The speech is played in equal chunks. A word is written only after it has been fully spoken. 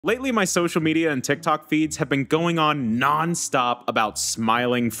Lately, my social media and TikTok feeds have been going on non-stop about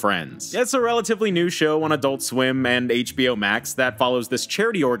Smiling Friends. It's a relatively new show on Adult Swim and HBO Max that follows this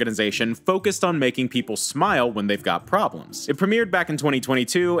charity organization focused on making people smile when they've got problems. It premiered back in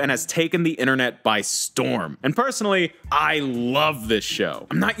 2022 and has taken the internet by storm. And personally, I love this show.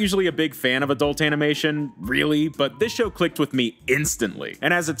 I'm not usually a big fan of adult animation, really, but this show clicked with me instantly.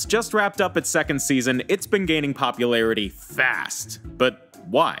 And as it's just wrapped up its second season, it's been gaining popularity fast. But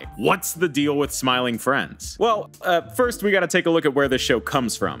why? What's the deal with Smiling Friends? Well, first we gotta take a look at where this show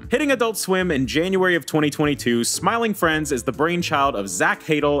comes from. Hitting Adult Swim in January of 2022, Smiling Friends is the brainchild of Zach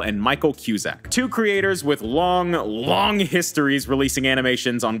Hadel and Michael Cusack, two creators with long histories releasing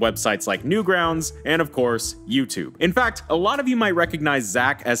animations on websites like Newgrounds and, of course, YouTube. In fact, a lot of you might recognize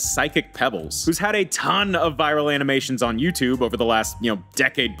Zach as Psychic Pebbles, who's had a ton of viral animations on YouTube over the last,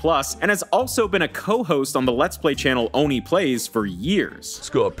 decade plus, and has also been a co-host on the Let's Play channel Oni Plays for years. It's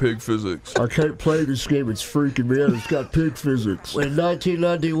got pig physics. I can't play this game, it's freaking me out, it's got pig physics. In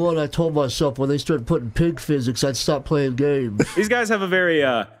 1991, I told myself when they started putting pig physics, I'd stop playing games. These guys have a very,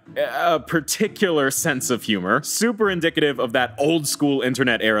 particular sense of humor, super indicative of that old school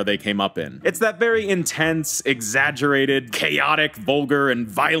internet era they came up in. It's that very intense, exaggerated, chaotic, vulgar, and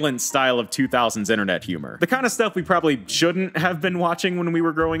violent style of 2000s internet humor. The kind of stuff we probably shouldn't have been watching when we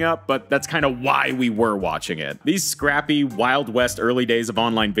were growing up, but that's kind of why we were watching it. These scrappy, Wild West early days of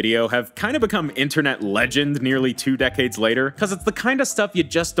online video have kind of become internet legend nearly 2 decades later, because it's the kind of stuff you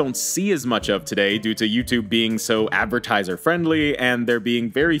just don't see as much of today due to YouTube being so advertiser friendly and there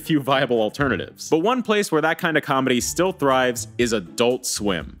being very few viable alternatives. But one place where that kind of comedy still thrives is Adult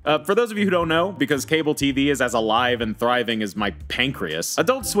Swim. For those of you who don't know, because cable TV is as alive and thriving as my pancreas,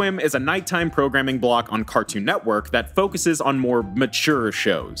 Adult Swim is a nighttime programming block on Cartoon Network that focuses on more mature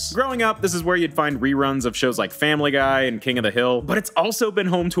shows. Growing up, this is where you'd find reruns of shows like Family Guy and King of the Hill, but it's also been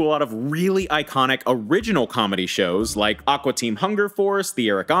home to a lot of really iconic original comedy shows like Aqua Team Hunger Force, The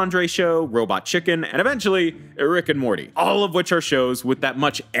Eric Andre Show, Robot Chicken, and eventually Rick and Morty, all of which are shows with that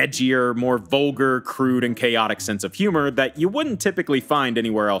much edgier, more vulgar, crude, and chaotic sense of humor that you wouldn't typically find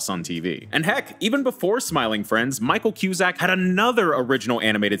anywhere else on TV. And heck, even before Smiling Friends, Michael Cusack had another original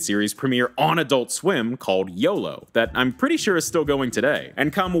animated series premiere on Adult Swim called YOLO, that I'm pretty sure is still going today.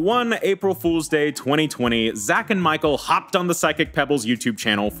 And come 1 April Fool's Day 2020, Zach and Michael hopped on the Psychic Pebbles YouTube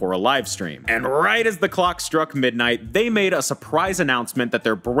channel for a live stream. And right as the clock struck midnight, they made a surprise announcement that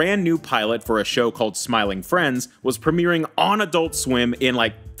their brand new pilot for a show called Smiling Friends was premiering on Adult Swim in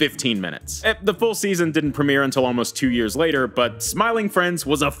like 15 minutes. The full season didn't premiere until almost 2 years later, but Smiling Friends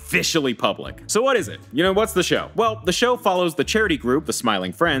was officially public. So what is it? What's the show? Well, the show follows the charity group, the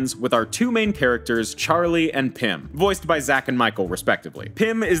Smiling Friends, with our two main characters, Charlie and Pim, voiced by Zach and Michael, respectively.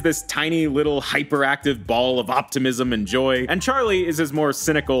 Pim is this tiny little hyperactive ball of optimism and joy, and Charlie is his more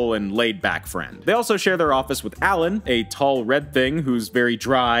cynical and laid-back friend. They also share their office with Alan, a tall red thing who's very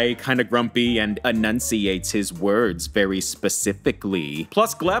dry, kinda grumpy, and enunciates his words very specifically.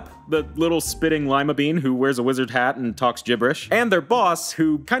 Plus Gleb, the little spitting lima bean who wears a wizard hat and talks gibberish, and their boss,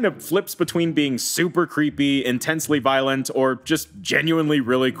 who kind of flips between being super creepy, intensely violent, or just genuinely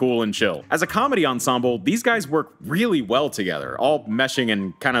really cool and chill. As a comedy ensemble, these guys work really well together, all meshing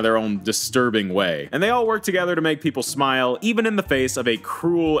in kind of their own disturbing way. And they all work together to make people smile, even in the face of a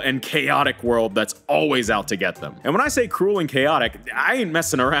cruel and chaotic world that's always out to get them. And when I say cruel and chaotic, I ain't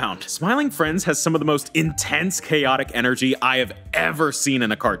messing around. Smiling Friends has some of the most intense chaotic energy I have ever seen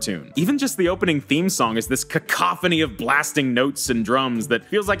in a cartoon. Even just the opening theme song is this cacophony of blasting notes and drums that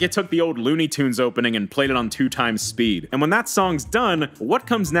feels like you took the old Looney Tunes opening and played it on 2 times speed. And when that song's done, what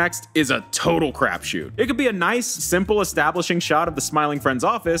comes next is a total crapshoot. It could be a nice, simple establishing shot of the Smiling Friends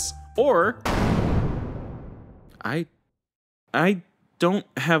office, or I don't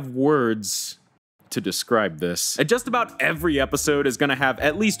have words to describe this. And just about every episode is gonna have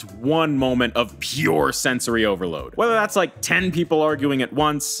at least one moment of pure sensory overload. Whether that's like 10 people arguing at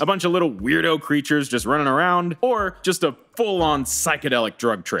once, a bunch of little weirdo creatures just running around, or just a full-on psychedelic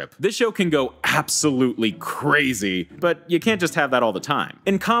drug trip. This show can go absolutely crazy, but you can't just have that all the time.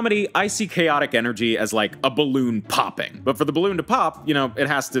 In comedy, I see chaotic energy as like a balloon popping. But for the balloon to pop, it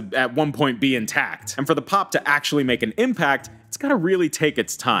has to at one point be intact. And for the pop to actually make an impact, it's gotta really take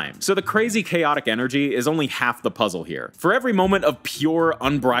its time. So the crazy chaotic energy is only half the puzzle here. For every moment of pure,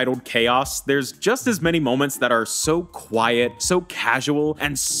 unbridled chaos, there's just as many moments that are so quiet, so casual,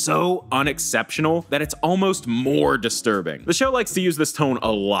 and so unexceptional that it's almost more disturbing. The show likes to use this tone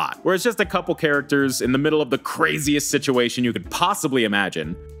a lot, where it's just a couple characters in the middle of the craziest situation you could possibly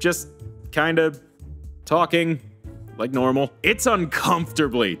imagine, just kinda talking like normal. It's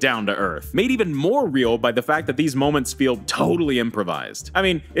uncomfortably down to earth, made even more real by the fact that these moments feel totally improvised. I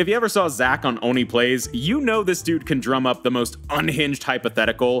mean, if you ever saw Zach on Only Plays, you know this dude can drum up the most unhinged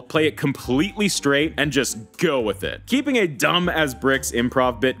hypothetical, play it completely straight, and just go with it. Keeping a dumb as bricks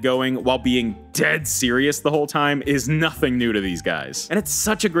improv bit going while being dead serious the whole time is nothing new to these guys. And it's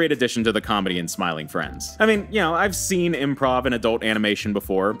such a great addition to the comedy in Smiling Friends. I mean, you know, I've seen improv in adult animation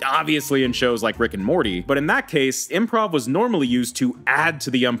before, obviously in shows like Rick and Morty, but in that case, improv was normally used to add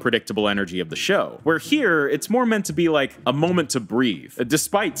to the unpredictable energy of the show. Where here, it's more meant to be like a moment to breathe,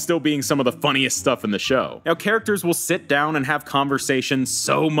 despite still being some of the funniest stuff in the show. Now, characters will sit down and have conversations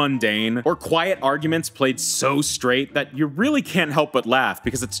so mundane, or quiet arguments played so straight that you really can't help but laugh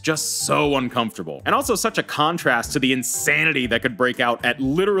because it's just so uncomfortable. And also such a contrast to the insanity that could break out at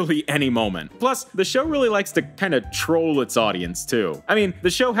literally any moment. Plus, the show really likes to kind of troll its audience too. I mean,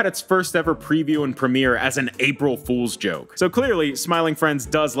 the show had its first ever preview and premiere as an April Fool's joke. So clearly, Smiling Friends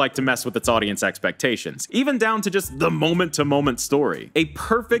does like to mess with its audience expectations, even down to just the moment-to-moment story. A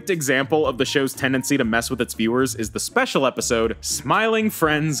perfect example of the show's tendency to mess with its viewers is the special episode, Smiling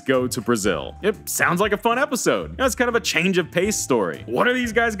Friends Go to Brazil. It sounds like a fun episode. You know, it's kind of a change of pace story. What are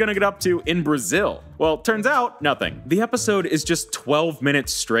these guys gonna get up to in Brazil? Well, turns out, nothing. The episode is just 12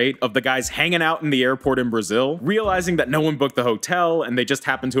 minutes straight of the guys hanging out in the airport in Brazil, realizing that no one booked the hotel and they just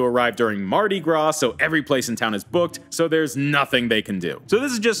happened to arrive during Mardi Gras, so every place in town is booked, so there's nothing they can do. So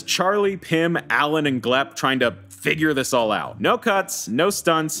this is just Charlie, Pim, Alan, and Glep trying to figure this all out. No cuts, no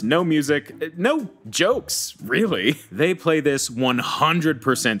stunts, no music, no jokes, really. They play this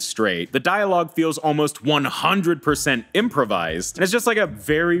 100% straight. The dialogue feels almost 100% improvised, and it's just like a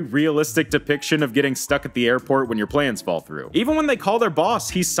very realistic depiction of getting stuck at the airport when your plans fall through. Even when they call their boss,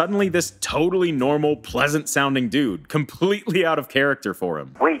 he's suddenly this totally normal, pleasant-sounding dude, completely out of character for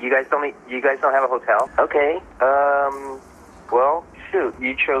him. Wait, you guys don't have a hotel? Okay, well, shoot,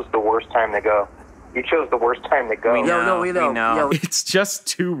 you chose the worst time to go. You chose the worst time to go. We know. It's just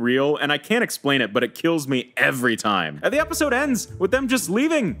too real, and I can't explain it, but it kills me every time. And the episode ends with them just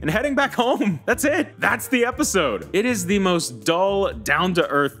leaving and heading back home. That's it. That's the episode. It is the most dull,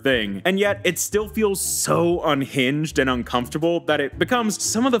 down-to-earth thing, and yet it still feels so unhinged and uncomfortable that it becomes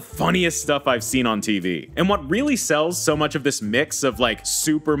some of the funniest stuff I've seen on TV. And what really sells so much of this mix of like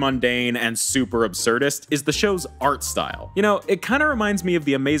super mundane and super absurdist is the show's art style. You know, it kind of reminds me of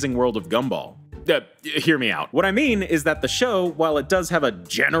The Amazing World of Gumball. Hear me out. What I mean is that the show, while it does have a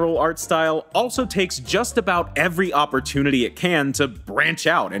general art style, also takes just about every opportunity it can to branch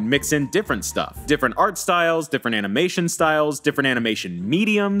out and mix in different stuff. Different art styles, different animation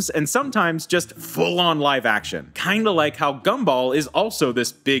mediums, and sometimes just full-on live action. Kinda like how Gumball is also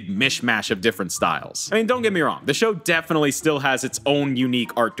this big mishmash of different styles. I mean, don't get me wrong, the show definitely still has its own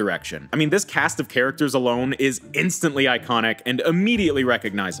unique art direction. I mean, this cast of characters alone is instantly iconic and immediately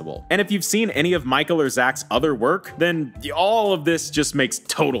recognizable. And if you've seen any of Michael or Zach's other work, then all of this just makes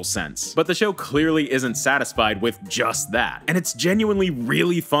total sense. But the show clearly isn't satisfied with just that. And it's genuinely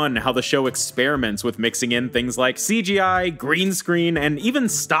really fun how the show experiments with mixing in things like CGI, green screen, and even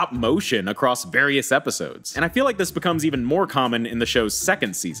stop motion across various episodes. And I feel like this becomes even more common in the show's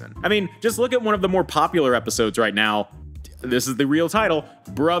second season. I mean, just look at one of the more popular episodes right now. This is the real title,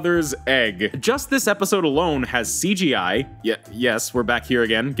 Brother's Egg. Just this episode alone has CGI, yes, we're back here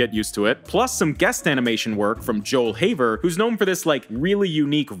again, get used to it, plus some guest animation work from Joel Haver, who's known for this like really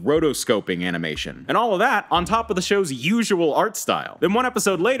unique rotoscoping animation. And all of that on top of the show's usual art style. Then one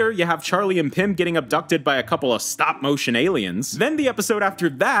episode later, you have Charlie and Pim getting abducted by a couple of stop-motion aliens. Then the episode after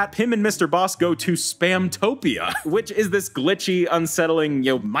that, Pim and Mr. Boss go to Spamtopia, which is this glitchy, unsettling,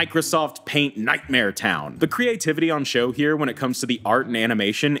 Microsoft Paint nightmare town. The creativity on show here when it comes to the art and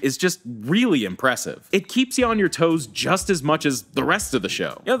animation is just really impressive. It keeps you on your toes just as much as the rest of the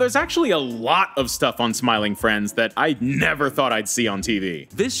show. There's actually a lot of stuff on Smiling Friends that I never thought I'd see on TV.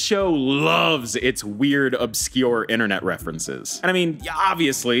 This show loves its weird, obscure internet references. And I mean,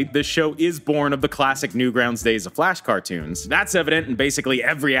 obviously, this show is born of the classic Newgrounds days of Flash cartoons. That's evident in basically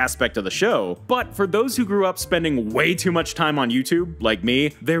every aspect of the show. But for those who grew up spending way too much time on YouTube, like me,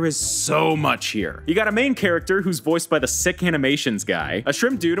 there is so much here. You got a main character who's voiced by the Sick Animations guy, a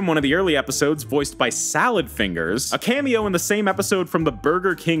shrimp dude in one of the early episodes voiced by Salad Fingers, a cameo in the same episode from the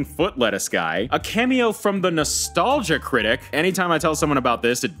Burger King foot lettuce guy, a cameo from the Nostalgia Critic. Anytime I tell someone about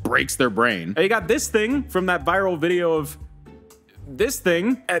this, it breaks their brain. You got this thing from that viral video of this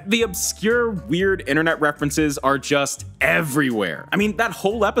thing, the obscure, weird internet references are just everywhere. I mean, that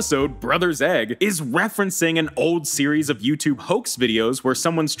whole episode, Brother's Egg, is referencing an old series of YouTube hoax videos where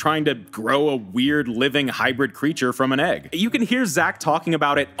someone's trying to grow a weird living hybrid creature from an egg. You can hear Zach talking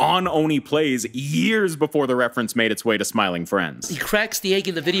about it on Oni Plays years before the reference made its way to Smiling Friends. He cracks the egg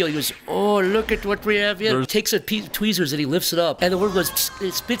in the video. He goes, "Oh, look at what we have here." He takes a piece of tweezers and he lifts it up, and the word goes,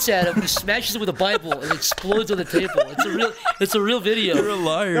 it spits at him. He smashes it with a Bible and it explodes on the table. It's a real video. You're a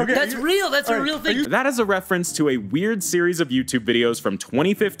liar. Okay. That's real. That's a real thing. That is a reference to a weird series of YouTube videos from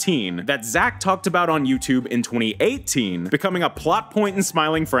 2015 that Zach talked about on YouTube in 2018, becoming a plot point in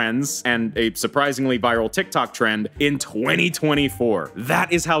Smiling Friends and a surprisingly viral TikTok trend in 2024.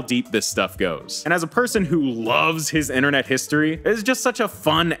 That is how deep this stuff goes. And as a person who loves his internet history, it's just such a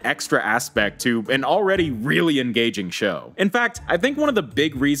fun extra aspect to an already really engaging show. In fact, I think one of the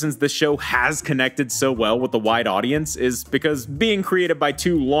big reasons this show has connected so well with the wide audience is because being created by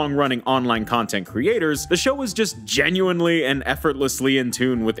two long-running online content creators, the show was just genuinely and effortlessly in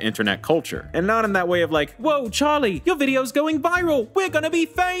tune with internet culture. And not in that way of like, "Whoa, Charlie, your video's going viral, we're gonna be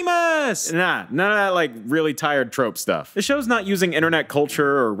famous!" Nah, none of that like really tired trope stuff. The show's not using internet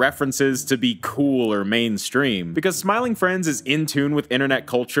culture or references to be cool or mainstream, because Smiling Friends is in tune with internet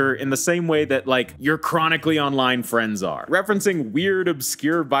culture in the same way that like your chronically online friends are, referencing weird,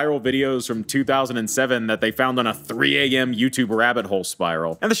 obscure viral videos from 2007 that they found on a 3 a.m. YouTube rabbit hole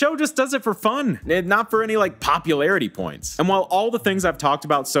spiral. And the show just does it for fun, not for any like popularity points. And while all the things I've talked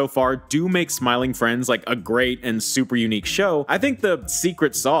about so far do make Smiling Friends like a great and super unique show, I think the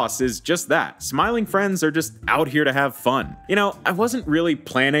secret sauce is just that. Smiling Friends are just out here to have fun. You know, I wasn't really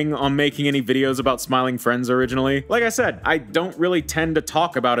planning on making any videos about Smiling Friends originally. Like I said, I don't really tend to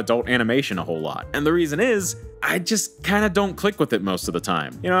talk about adult animation a whole lot. And the reason is, I just kind of don't click with it most of the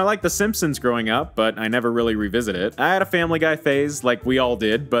time. You know, I liked The Simpsons growing up, but I never really revisit it. I had a Family Guy phase, like we all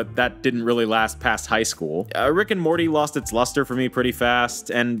did, but that didn't really last past high school. Rick and Morty lost its luster for me pretty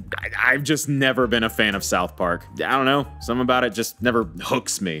fast, and I've just never been a fan of South Park. I don't know, something about it just never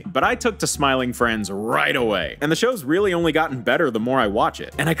hooks me. But I took to Smiling Friends right away, and the show's really only gotten better the more I watch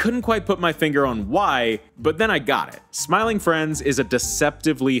it. And I couldn't quite put my finger on why, but then I got it. Smiling Friends is a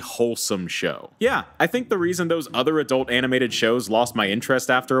deceptively wholesome show. Yeah, I think the reason those other adult animated shows lost my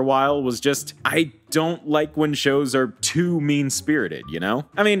interest after a while was just, I don't like when shows are too mean-spirited, you know?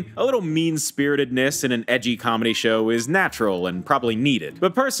 I mean, a little mean-spiritedness in an edgy comedy show is natural and probably needed.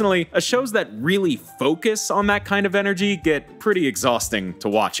 But personally, shows that really focus on that kind of energy get pretty exhausting to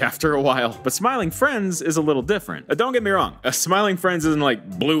watch after a while. But Smiling Friends is a little different. Don't get me wrong, Smiling Friends isn't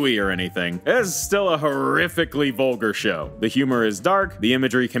like Bluey or anything. It is still a horrifically vulgar show. The humor is dark, the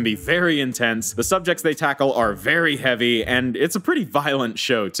imagery can be very intense, the subjects they tackle are very heavy, and it's a pretty violent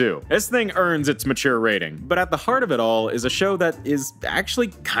show too. This thing earns its mature rating, but at the heart of it all is a show that is actually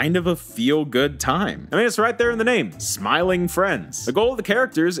kind of a feel-good time. I mean, it's right there in the name, Smiling Friends. The goal of the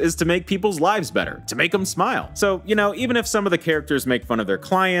characters is to make people's lives better, to make them smile. So, you know, even if some of the characters make fun of their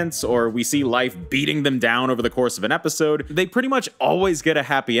clients, or we see life beating them down over the course of an episode, they pretty much always get a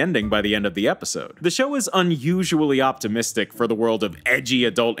happy ending by the end of the episode. The show is unusually optimistic for the world of edgy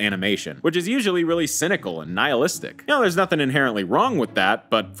adult animation, which is usually really cynical and nihilistic. You know, there's nothing inherently wrong with that,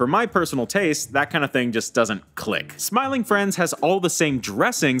 but for my personal taste, that kind of thing just doesn't click. Smiling Friends has all the same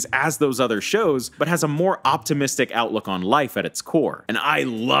dressings as those other shows, but has a more optimistic outlook on life at its core, and I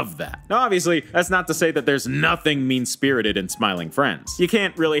love that. Now obviously, that's not to say that there's nothing mean-spirited in Smiling Friends. You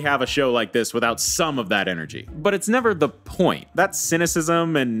can't really have a show like this without some of that energy, but it's never the point. That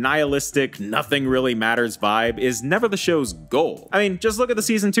cynicism and nihilistic, nothing really matters vibe is never the show's goal. I mean, just look at the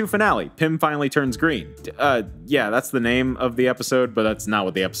season 2 finale, Pim Finally Turns Green. Yeah, that's the name of the episode, but that's not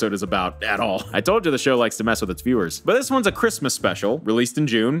what the episode is about at all. I told you the show likes to mess with its viewers. But this one's a Christmas special, released in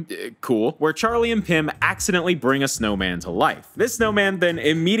June, cool, where Charlie and Pim accidentally bring a snowman to life. This snowman then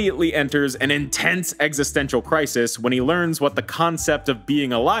immediately enters an intense existential crisis when he learns what the concept of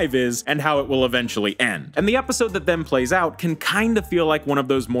being alive is and how it will eventually end. And the episode that then plays out can kind of feel like one of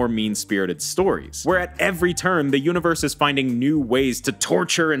those more mean-spirited stories, where at every turn the universe is finding new ways to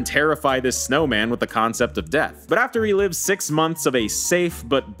torture and terrify this snowman with the concept of death. But after he lives 6 months of a safe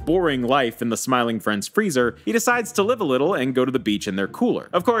but boring life in the Smiling Friends freezer, he decides to live a little and go to the beach in their cooler.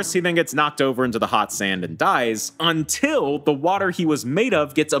 Of course, he then gets knocked over into the hot sand and dies, until the water he was made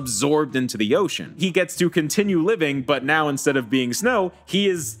of gets absorbed into the ocean. He gets to continue living, but now instead of being snow, he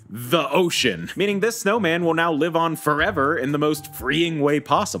is the ocean, meaning this snowman will now live on forever in the most freeing way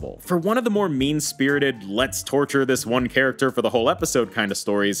possible. For one of the more mean-spirited, let's torture this one character for the whole episode kind of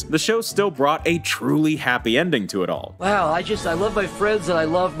stories, the show still brought a truly really happy ending to it all. Wow, I love my friends, and I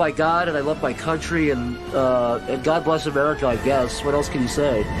love my God, and I love my country, and God bless America, I guess. What else can you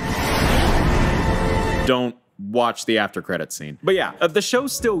say? Don't watch the after credits scene. But yeah, the show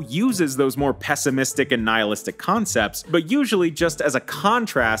still uses those more pessimistic and nihilistic concepts, but usually just as a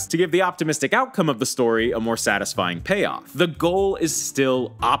contrast to give the optimistic outcome of the story a more satisfying payoff. The goal is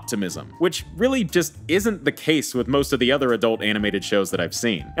still optimism, which really just isn't the case with most of the other adult animated shows that I've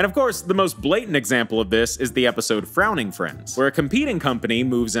seen. And of course, the most blatant example of this is the episode Frowning Friends, where a competing company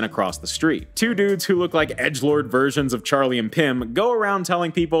moves in across the street. Two dudes who look like edgelord versions of Charlie and Pim go around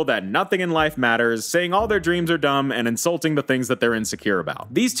telling people that nothing in life matters, saying all their dreams are dumb, and insulting the things that they're insecure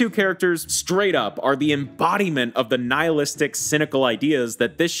about. These two characters, straight up, are the embodiment of the nihilistic, cynical ideas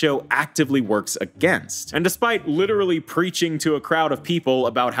that this show actively works against. And despite literally preaching to a crowd of people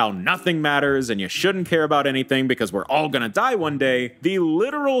about how nothing matters and you shouldn't care about anything because we're all gonna die one day, the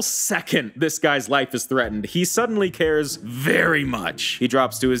literal second this guy's life is threatened, he suddenly cares very much. He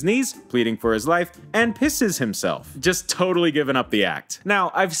drops to his knees, pleading for his life, and pisses himself, just totally giving up the act. Now,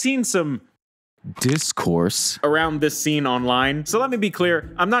 I've seen some discourse around this scene online, so let me be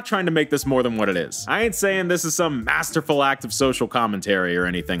clear, I'm not trying to make this more than what it is. I ain't saying this is some masterful act of social commentary or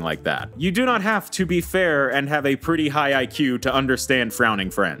anything like that. You do not have to be fair and have a pretty high IQ to understand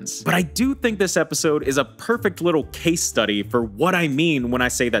Frowning Friends. But I do think this episode is a perfect little case study for what I mean when I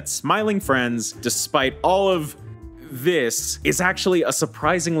say that Smiling Friends, despite all of this, is actually a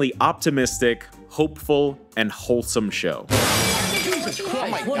surprisingly optimistic, hopeful, and wholesome show. Jesus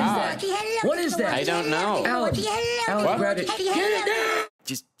Christ, what is that? What is that? I don't know. Alan, grab it. Get it now!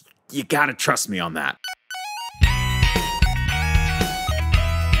 Just, you gotta trust me on that.